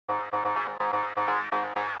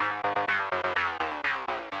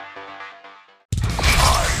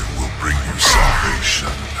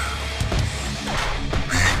corruption.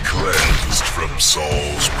 Be cleansed from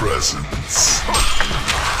Saul's presence.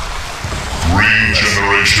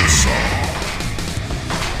 Regeneration.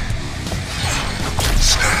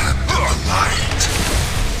 Stand in the light.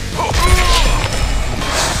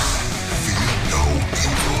 Feel no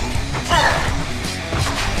evil.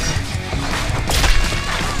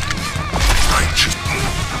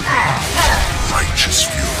 Righteous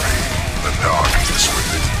fury. The darkness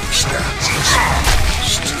within you stands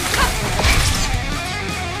exposed.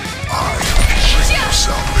 I bring you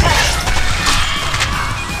salvation.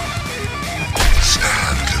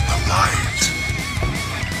 Stand in the light.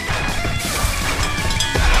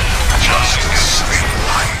 Justice in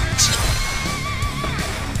light.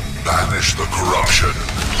 Banish the corruption.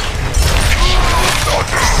 Not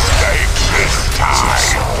escape this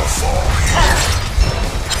time. Fall here.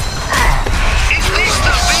 Is this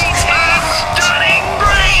the Beastman's stunning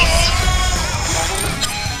grace?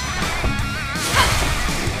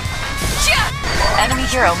 Enemy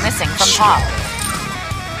hero missing from top.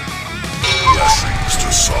 Blessings to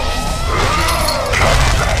Saul. Come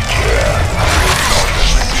back here. Not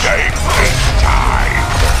escape this time.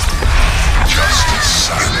 Justice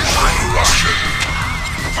silence corruption.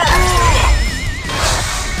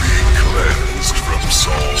 Be cleansed from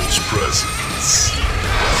Saul's presence.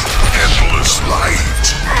 Endless light.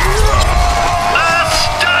 A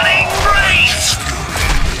stunning grace!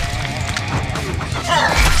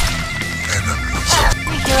 Enemies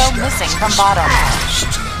Enemy hero missing from bottom.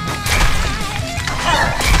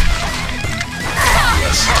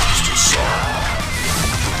 Blessings to Saul.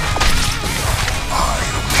 I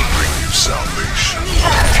will bring you salvation.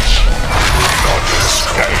 Not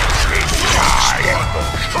escape this time.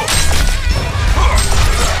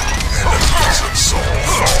 Enemies of Saul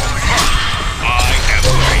falling. I am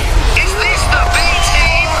free. Is this the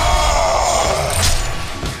B-team?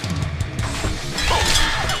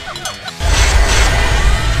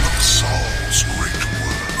 Saul's great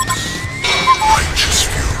works. Righteous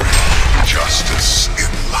fury. Justice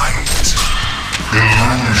in light.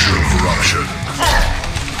 Illusion. Corruption.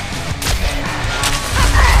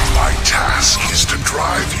 My task is to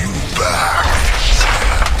drive you back.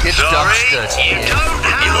 Sorry, you don't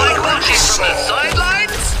have like watching from the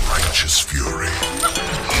sidelines? Righteous fury.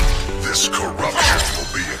 This corruption will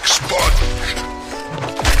be expunged.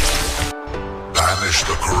 Banish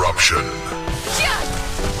the corruption.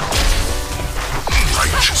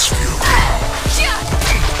 Righteous fury.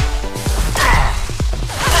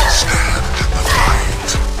 Stand in the light.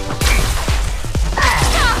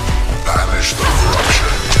 Banish the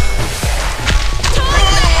corruption.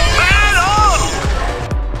 Man on!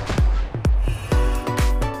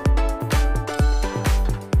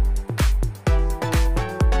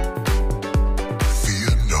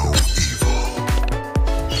 Fear no evil.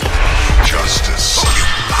 Justice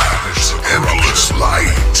banish the endless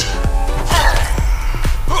light.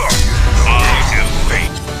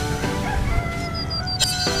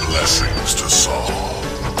 Blessings to Saul.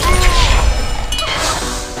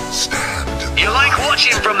 Stand in the You like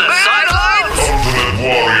watching from the sidelines? ultimate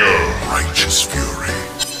warrior. Righteous fury.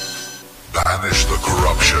 Banish the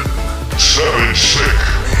corruption. Seven sick.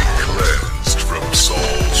 Be cleansed from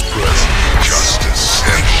Saul's presence. Justice,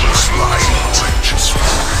 endless light. Righteous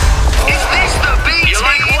fury. Is this the B-team? You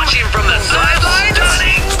like watching from the sidelines?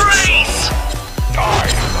 Stunning grace!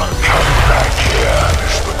 Come back here.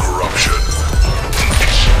 Banish the corruption.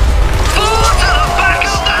 Fall to the back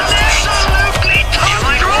of the net! Absolutely tough! You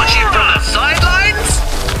like watching from the sidelines?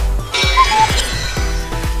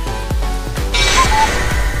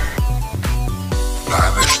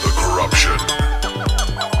 Banish the corruption.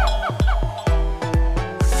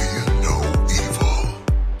 Fear no evil.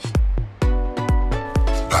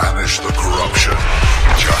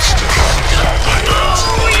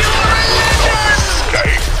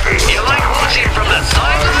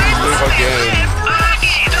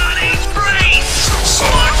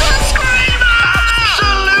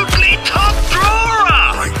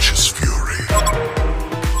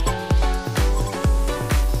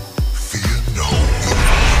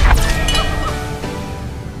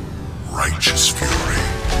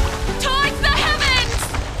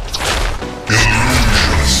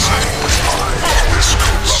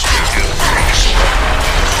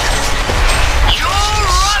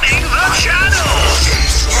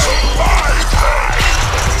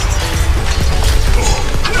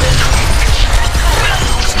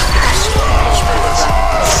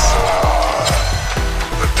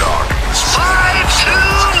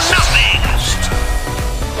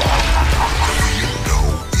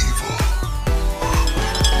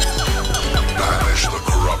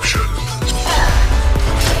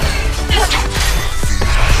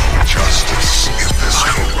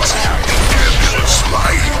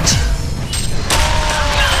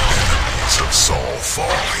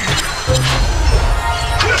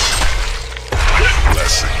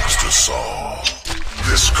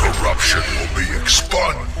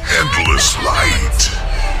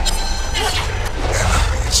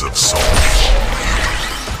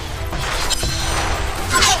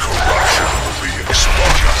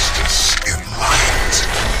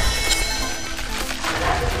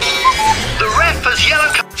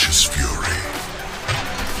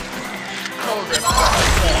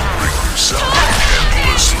 Bring yourself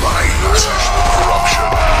endless light. Punish the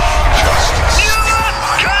corruption. Justice.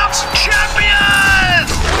 Newerth Cup champion!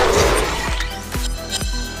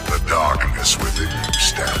 The darkness within you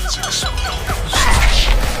stands exposed.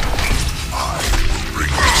 I will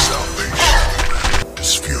bring you salvation.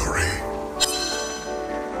 This fury.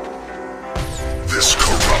 This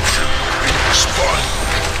corruption will be expunged.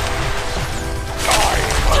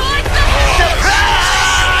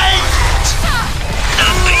 The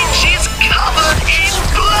beach is covered in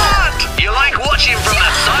blood! You like watching from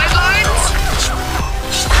the sidelines?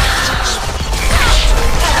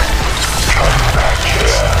 Come back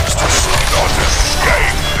here. Not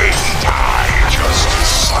escape this time.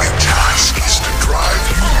 Justice. My task is to drive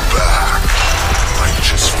you back.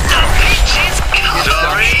 Righteous The fury. beach is covered.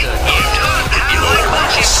 Sorry, you don't have like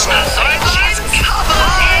watching from the sidelines?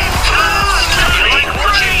 Covered in blood! You like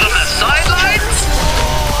watching from the sidelines?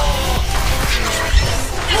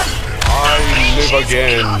 I live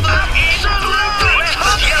again. Covered